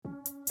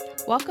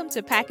Welcome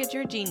to Package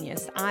Your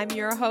Genius. I'm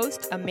your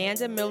host,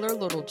 Amanda Miller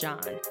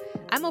Littlejohn.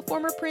 I'm a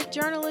former print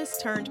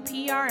journalist turned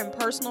PR and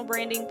personal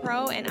branding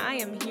pro, and I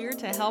am here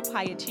to help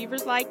high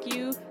achievers like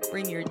you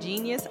bring your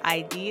genius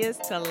ideas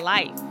to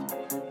life.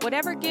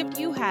 Whatever gift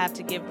you have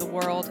to give the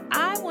world,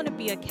 I want to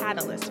be a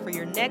catalyst for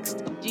your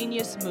next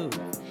genius move.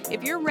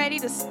 If you're ready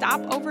to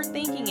stop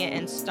overthinking it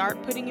and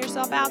start putting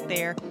yourself out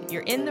there,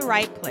 you're in the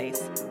right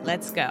place.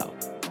 Let's go.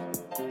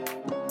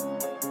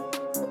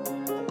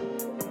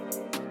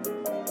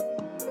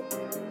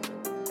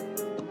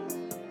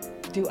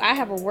 Do I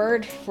have a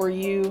word for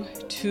you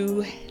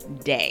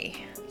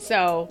today?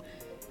 So,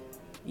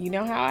 you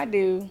know how I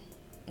do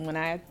when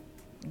I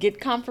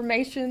get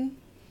confirmation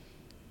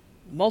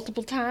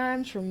multiple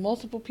times from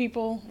multiple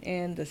people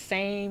in the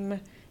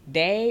same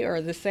day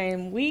or the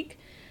same week.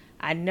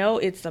 I know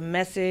it's a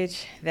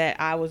message that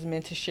I was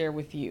meant to share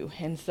with you.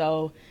 And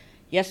so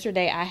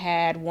yesterday I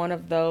had one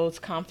of those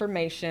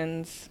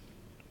confirmations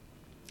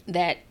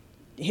that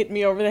hit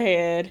me over the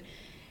head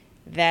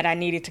that I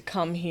needed to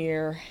come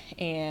here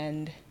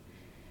and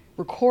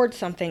record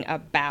something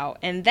about.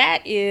 And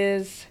that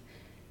is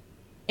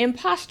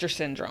imposter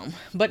syndrome,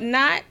 but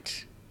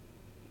not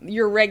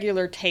your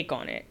regular take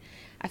on it.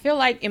 I feel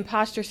like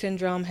imposter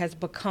syndrome has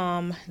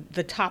become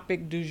the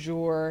topic du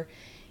jour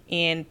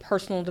in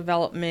personal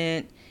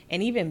development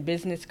and even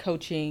business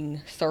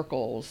coaching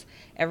circles.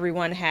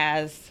 Everyone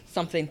has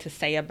something to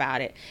say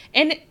about it.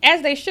 And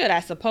as they should,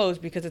 I suppose,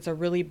 because it's a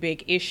really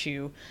big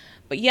issue.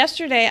 But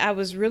yesterday I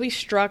was really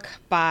struck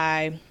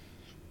by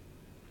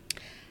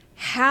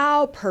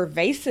how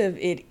pervasive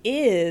it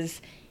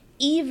is,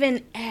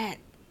 even at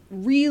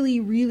really,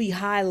 really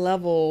high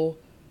level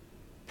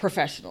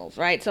professionals,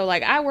 right? So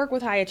like I work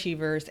with high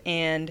achievers,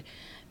 and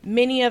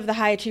many of the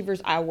high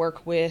achievers I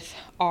work with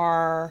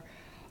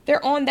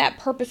they're on that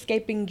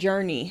purpose-scaping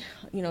journey,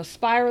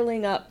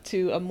 spiraling up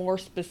to a more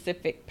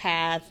specific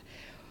path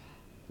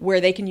where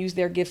they can use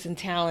their gifts and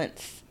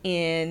talents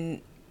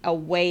in a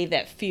way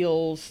that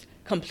feels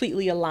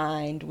completely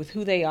aligned with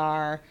who they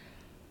are,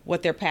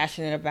 what they're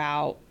passionate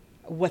about,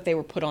 what they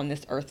were put on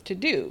this earth to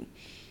do.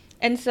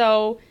 And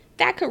so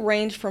that could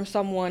range from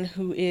someone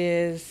who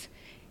is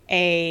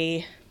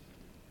a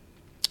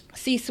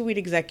C-suite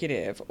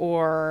executive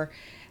or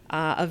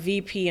a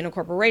VP in a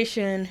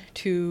corporation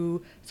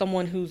to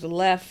someone who's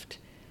left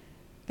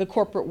the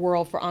corporate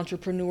world for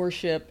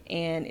entrepreneurship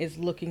and is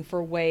looking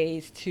for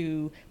ways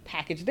to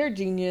package their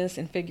genius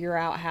and figure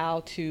out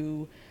how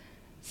to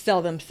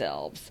sell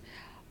themselves.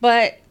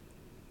 But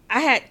I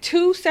had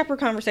two separate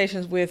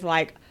conversations with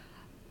high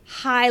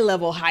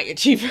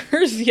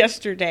achievers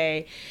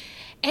yesterday.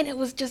 And it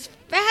was just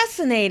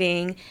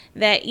fascinating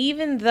that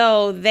even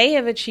though they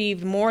have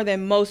achieved more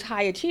than most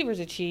high achievers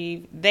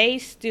achieve, they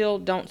still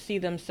don't see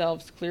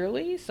themselves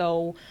clearly.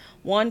 So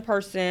one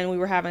person, we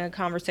were having a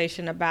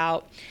conversation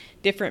about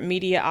different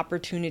media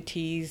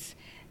opportunities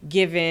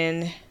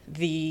given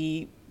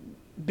the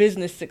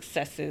business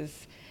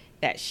successes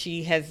that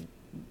she has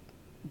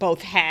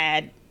both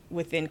had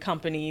within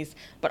companies,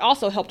 but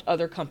also helped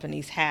other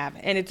companies have.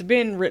 And it's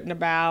been written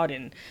about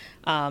and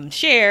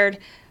shared,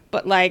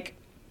 but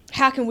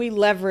how can we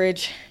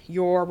leverage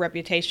your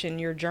reputation,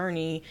 your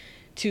journey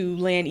to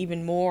land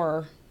even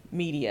more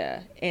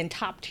media and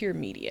top tier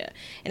media?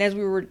 And as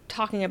we were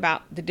talking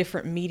about the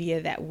different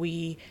media that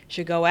we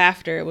should go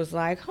after, it was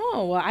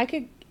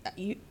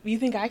you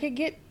think I could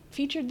get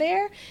featured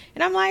there?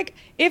 And I'm like,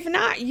 if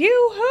not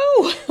you,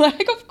 who?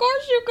 Of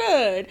course you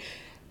could.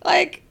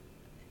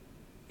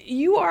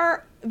 You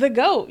are the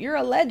GOAT. You're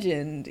a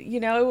legend.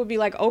 It would be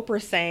like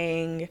Oprah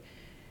saying,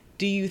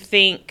 do you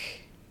think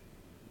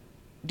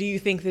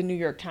the New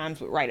York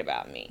Times would write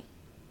about me?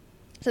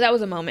 So that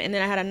was a moment. And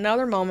then I had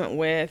another moment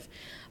with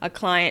a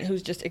client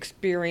who's just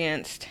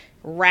experienced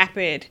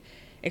rapid,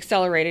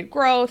 accelerated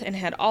growth and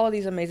had all of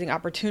these amazing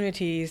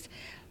opportunities,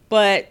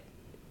 but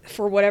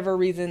for whatever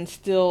reason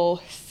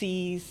still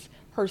sees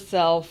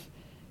herself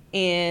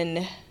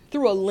through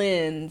a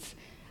lens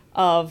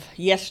of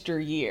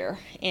yesteryear.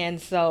 And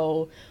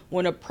so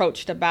when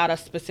approached about a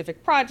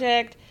specific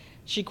project,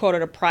 she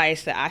quoted a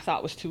price that I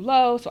thought was too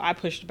low. So I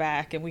pushed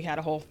back and we had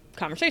a whole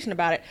conversation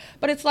about it.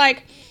 But it's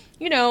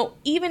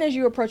even as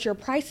you approach your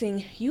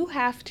pricing, you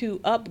have to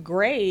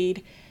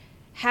upgrade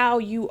how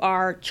you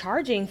are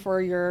charging for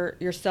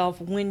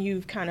yourself when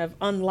you've kind of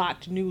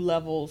unlocked new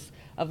levels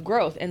of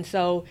growth. And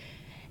so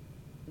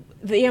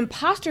the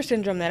imposter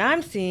syndrome that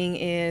I'm seeing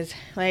is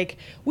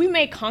we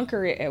may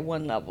conquer it at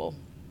one level.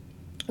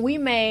 We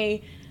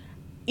may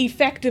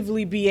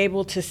effectively be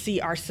able to see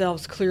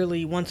ourselves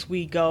clearly once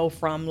we go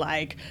from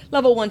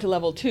level 1 to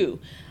level 2.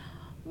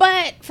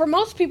 But for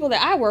most people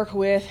that I work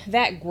with,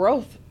 that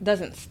growth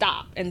doesn't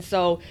stop. And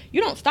so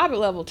you don't stop at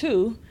level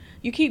 2.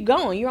 You keep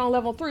going. You're on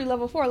level 3,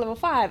 level 4, level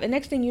 5. And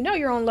next thing you know,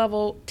 you're on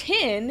level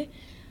 10,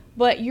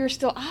 but you're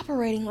still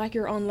operating like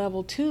you're on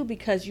level 2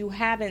 because you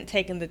haven't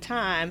taken the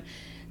time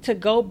to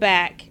go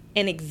back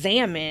and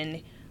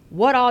examine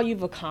what all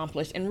you've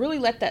accomplished and really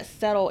let that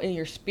settle in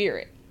your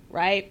spirit,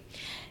 right?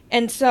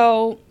 And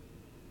so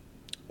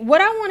what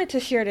I wanted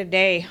to share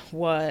today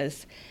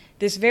was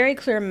this very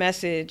clear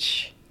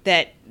message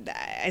that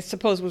I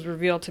suppose was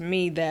revealed to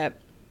me, that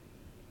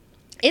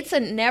it's a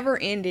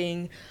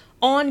never-ending,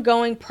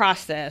 ongoing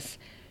process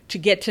to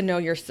get to know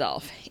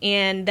yourself.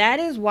 And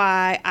that is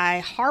why I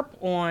harp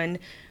on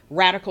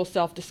radical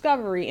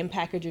self-discovery in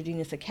Package Your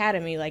Genius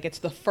Academy. Like, it's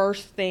the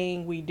first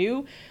thing we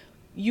do.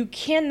 You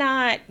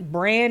cannot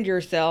brand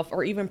yourself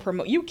or even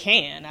promote. You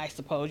can, I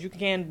suppose. You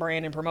can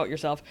brand and promote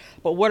yourself.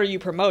 But what are you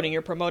promoting?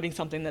 You're promoting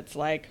something that's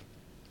like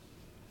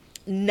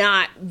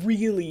not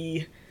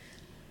really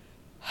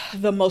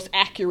the most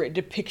accurate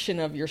depiction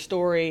of your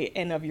story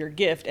and of your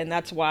gift. And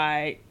that's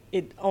why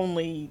it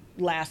only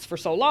lasts for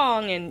so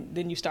long, and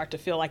then you start to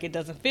feel like it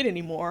doesn't fit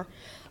anymore.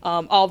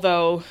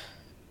 Although,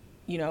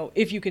 you know,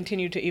 if you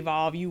continue to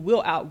evolve, you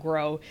will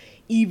outgrow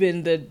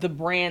even the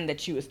brand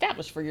that you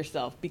establish for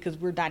yourself, because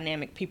we're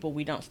dynamic people.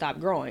 We don't stop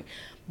growing.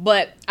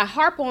 But I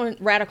harp on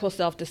radical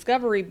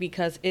self-discovery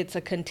because it's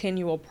a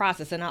continual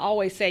process. And I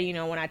always say, you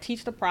know, when I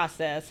teach the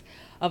process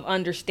of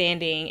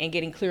understanding and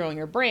getting clear on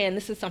your brand,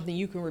 this is something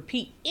you can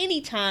repeat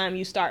anytime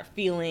you start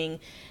feeling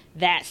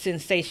that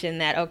sensation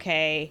that,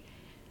 okay,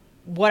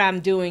 what I'm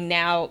doing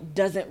now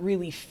doesn't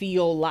really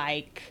feel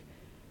like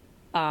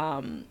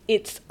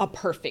it's a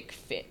perfect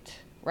fit,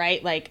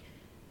 right? Like,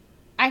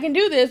 I can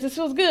do this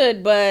feels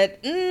good, but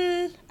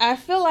I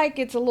feel like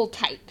it's a little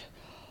tight,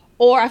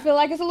 or I feel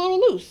like it's a little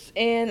loose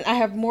and I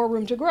have more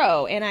room to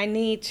grow and I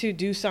need to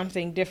do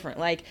something different.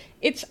 Like,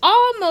 it's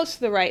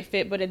almost the right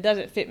fit, but it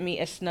doesn't fit me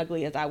as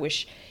snugly as I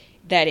wish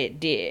that it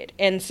did.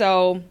 And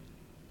so,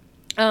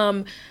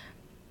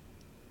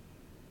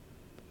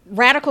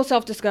 radical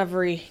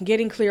self-discovery,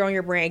 getting clear on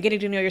your brand, getting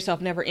to know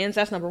yourself never ends.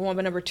 That's number one.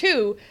 But number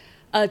two,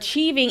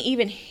 achieving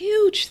even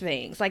huge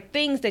things, like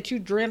things that you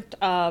dreamt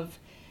of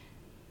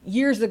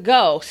years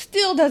ago,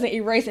 still doesn't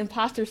erase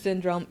imposter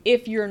syndrome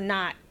if you're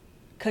not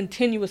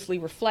continuously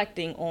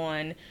reflecting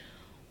on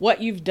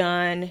what you've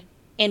done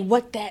and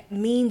what that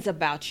means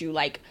about you,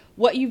 like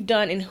what you've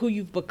done and who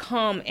you've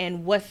become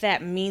and what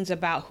that means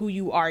about who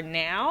you are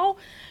now.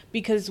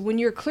 Because when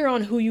you're clear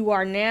on who you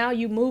are now,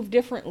 you move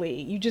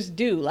differently. You just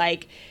do.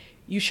 Like,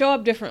 you show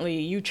up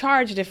differently, you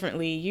charge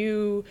differently,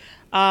 you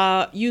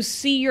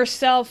see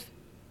yourself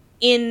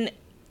in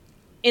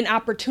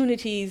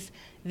opportunities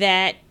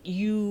that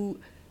you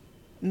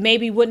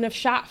maybe wouldn't have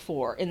shot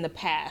for in the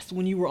past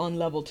when you were on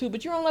level 2,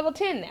 but you're on level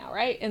 10 now,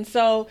 right? And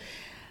so,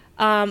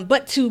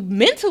 but to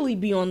mentally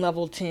be on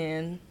level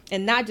 10,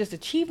 and not just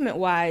achievement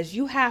wise,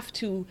 you have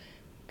to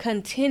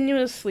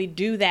continuously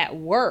do that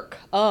work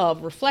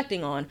of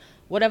reflecting on,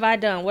 what have I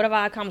done? What have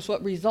I accomplished?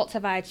 What results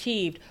have I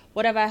achieved?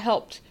 What have I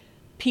helped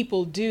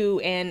people do?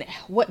 And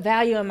what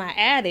value am I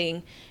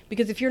adding?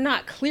 Because if you're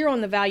not clear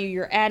on the value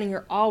you're adding,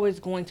 you're always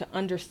going to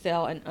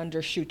undersell and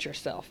undershoot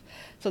yourself.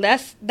 So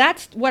that's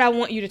what I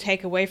want you to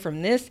take away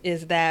from this,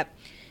 is that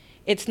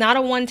it's not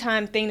a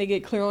one-time thing to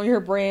get clear on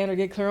your brand or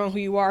get clear on who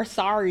you are.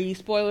 Sorry,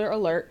 spoiler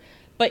alert.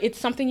 But it's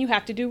something you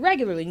have to do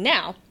regularly.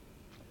 Now,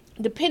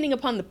 depending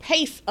upon the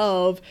pace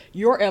of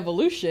your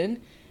evolution,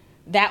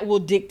 that will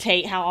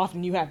dictate how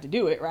often you have to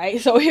do it,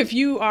 right? So if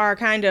you are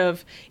kind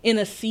of in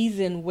a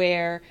season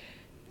where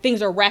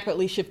things are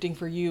rapidly shifting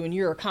for you and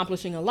you're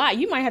accomplishing a lot,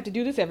 you might have to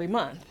do this every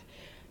month.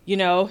 You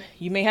know,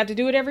 you may have to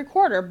do it every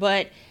quarter,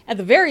 but at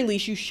the very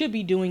least, you should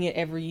be doing it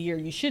every year.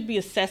 You should be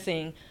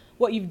assessing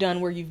what you've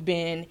done, where you've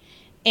been,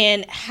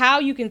 and how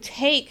you can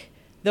take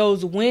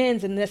those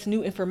wins and this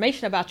new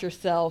information about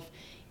yourself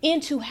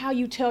into how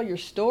you tell your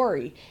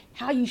story,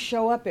 how you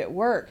show up at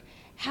work,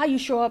 how you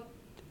show up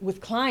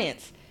with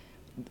clients,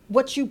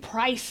 what you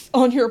price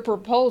on your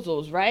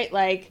proposals, right?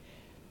 Like,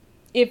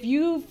 if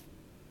you've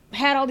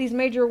had all these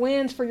major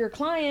wins for your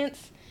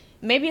clients,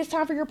 maybe it's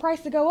time for your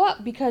price to go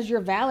up, because you're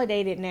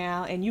validated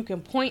now and you can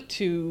point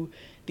to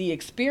the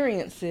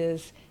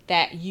experiences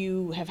that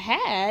you have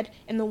had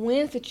and the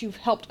wins that you've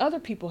helped other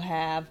people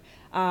have.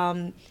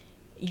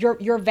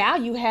 Your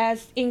value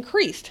has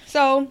increased.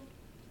 So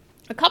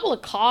a couple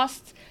of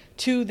costs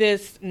to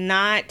this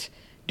not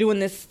doing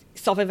this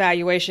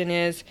self-evaluation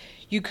is,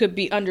 you could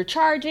be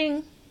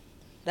undercharging.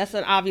 That's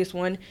an obvious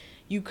one.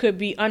 You could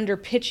be under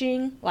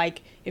pitching.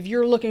 Like, if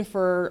you're looking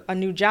for a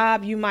new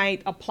job, you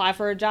might apply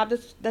for a job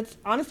that's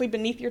honestly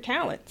beneath your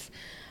talents.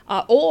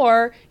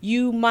 Or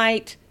you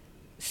might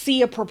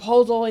see a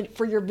proposal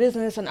for your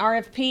business, an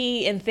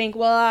RFP, and think,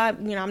 well,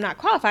 I'm not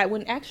qualified,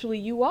 when actually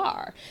you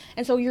are.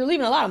 And so you're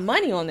leaving a lot of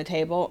money on the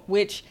table,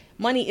 which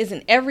money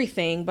isn't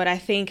everything. But I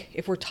think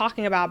if we're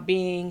talking about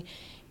being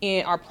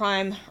in our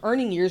prime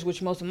earning years,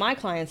 which most of my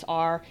clients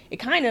are, it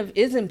kind of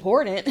is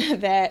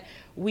important that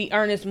we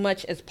earn as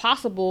much as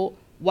possible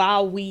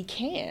while we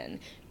can,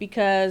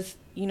 because,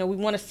 we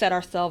want to set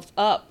ourselves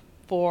up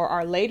for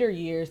our later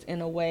years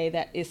in a way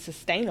that is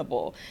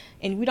sustainable.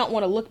 And we don't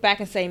want to look back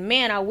and say,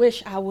 man, I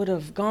wish I would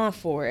have gone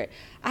for it.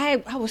 I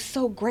was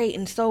so great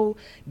and so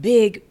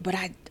big, but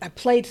I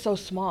played so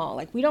small.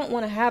 Like, we don't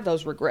want to have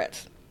those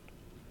regrets.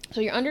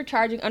 So you're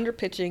undercharging,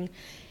 underpitching.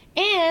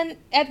 And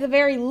at the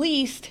very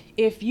least,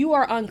 if you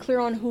are unclear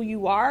on who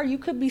you are, you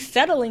could be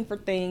settling for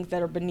things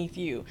that are beneath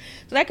you.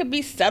 So that could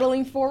be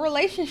settling for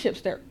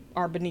relationships that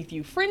are beneath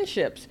you.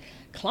 Friendships,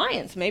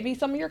 clients, maybe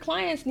some of your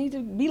clients need to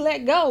be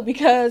let go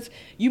because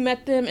you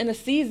met them in a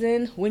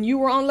season when you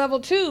were on level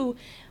 2,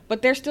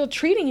 but they're still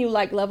treating you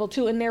like level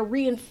 2, and they're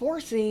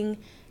reinforcing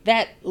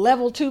that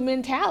level 2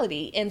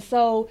 mentality. And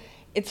so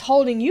it's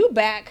holding you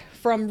back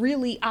from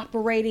really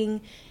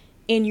operating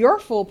in your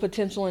full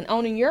potential and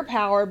owning your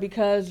power,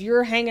 because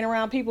you're hanging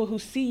around people who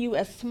see you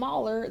as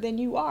smaller than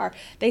you are.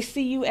 They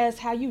see you as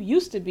how you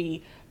used to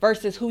be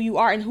versus who you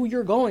are and who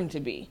you're going to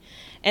be.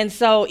 And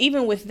so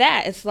even with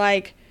that, it's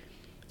like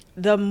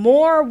the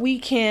more we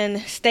can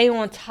stay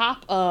on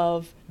top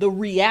of the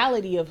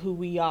reality of who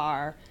we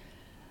are,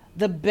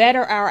 the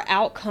better our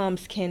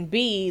outcomes can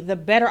be, the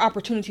better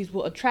opportunities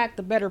will attract,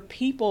 the better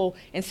people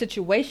and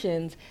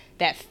situations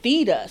that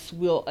feed us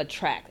will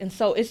attract. And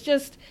so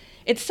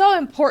it's so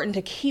important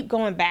to keep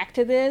going back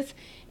to this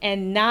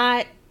and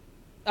not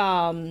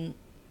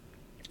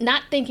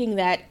thinking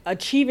that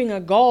achieving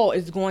a goal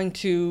is going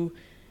to,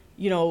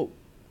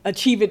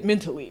 achieve it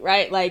mentally,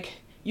 right? Like,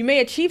 you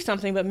may achieve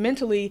something, but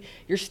mentally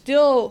you're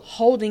still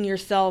holding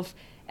yourself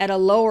at a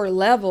lower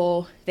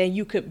level than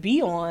you could be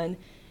on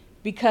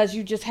because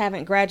you just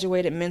haven't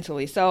graduated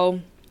mentally. So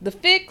the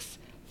fix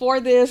for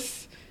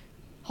this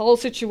whole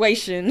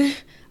situation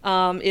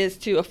is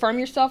to affirm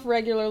yourself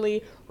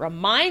regularly,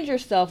 remind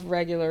yourself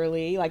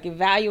regularly, like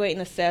evaluate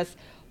and assess,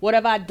 what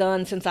have I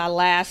done since I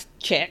last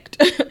checked?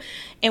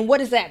 And what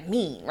does that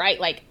mean, right?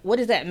 Like, what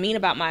does that mean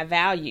about my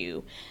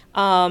value?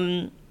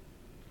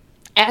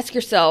 Ask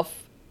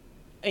yourself,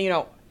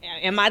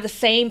 am I the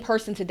same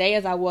person today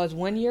as I was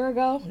 1 year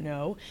ago?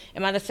 No.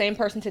 Am I the same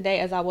person today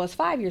as I was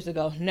 5 years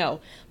ago?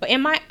 No. But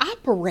am I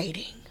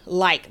operating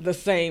like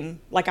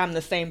I'm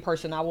the same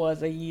person I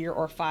was a year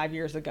or 5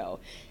 years ago?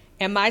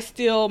 Am I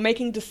still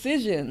making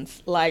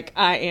decisions like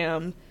I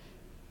am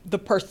the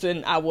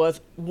person I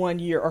was 1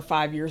 year or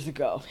 5 years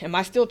ago? Am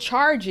I still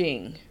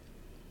charging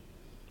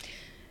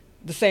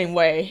the same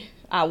way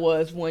I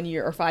was 1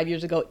 year or 5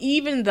 years ago,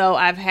 even though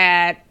I've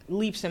had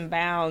leaps and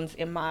bounds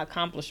in my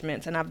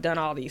accomplishments and I've done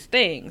all these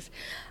things?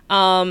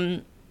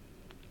 And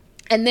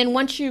then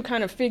once you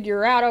kind of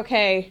figure out,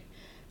 okay,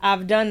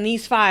 I've done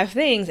these 5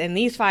 things and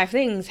these 5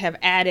 things have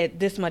added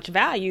this much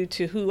value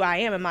to who I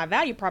am and my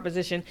value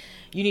proposition,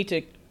 you need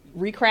to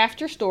recraft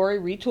your story,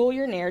 retool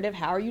your narrative.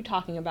 How are you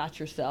talking about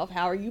yourself?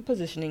 How are you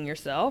positioning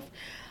yourself?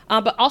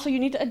 But also you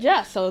need to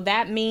adjust. So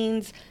that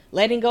means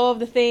letting go of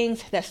the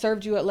things that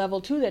served you at level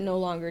 2 that no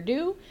longer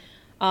do.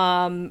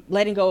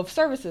 Letting go of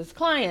services,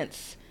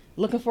 clients,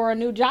 looking for a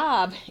new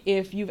job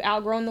if you've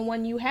outgrown the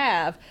one you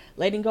have.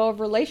 Letting go of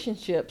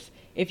relationships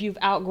if you've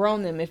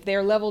outgrown them. If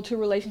they're level 2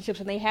 relationships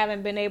and they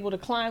haven't been able to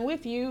climb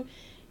with you,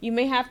 you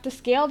may have to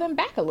scale them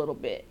back a little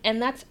bit.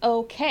 And that's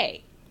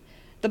okay.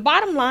 The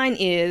bottom line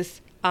is,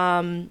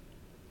 as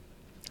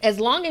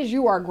long as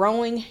you are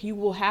growing, you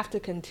will have to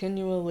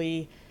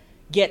continually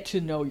get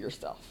to know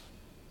yourself.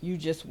 You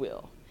just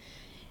will.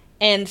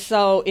 And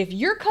so if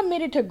you're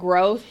committed to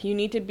growth, you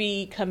need to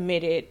be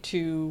committed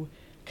to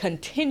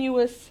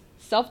continuous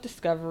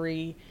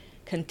self-discovery,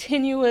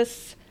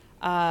 continuous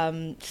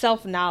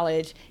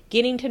self-knowledge,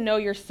 getting to know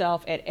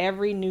yourself at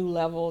every new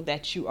level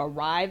that you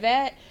arrive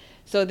at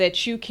so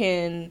that you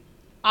can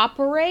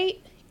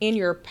operate in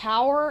your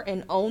power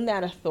and own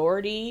that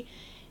authority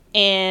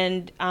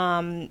and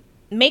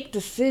make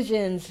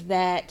decisions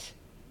that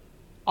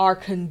are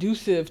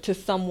conducive to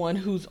someone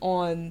who's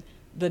on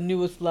the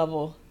newest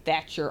level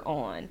that you're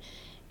on.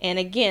 And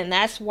again,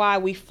 that's why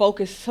we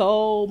focus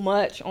so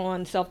much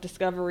on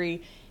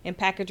self-discovery in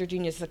Package Your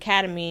Genius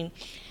Academy.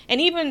 And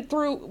even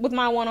with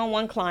my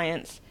one-on-one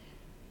clients,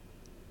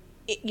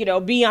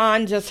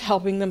 beyond just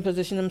helping them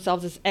position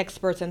themselves as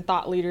experts and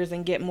thought leaders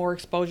and get more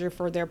exposure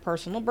for their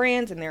personal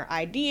brands and their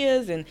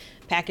ideas and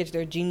package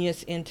their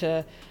genius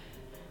into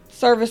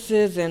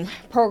services and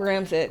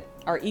programs that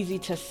are easy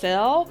to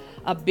sell,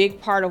 a big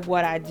part of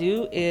what I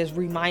do is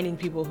reminding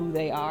people who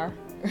they are,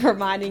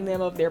 reminding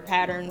them of their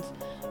patterns,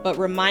 but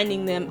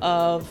reminding them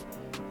of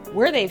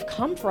where they've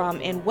come from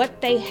and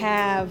what they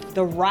have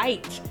the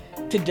right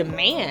to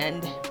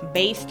demand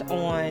based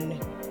on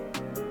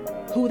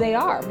who they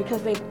are,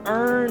 because they've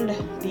earned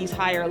these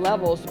higher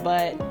levels,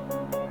 but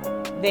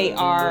they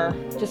are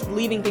just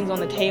leaving things on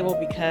the table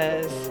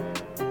because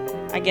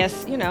I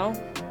guess,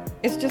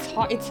 it's just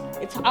hard.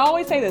 I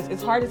always say this,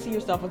 it's hard to see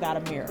yourself without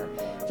a mirror.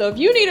 So if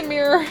you need a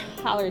mirror,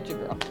 holler at your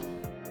girl.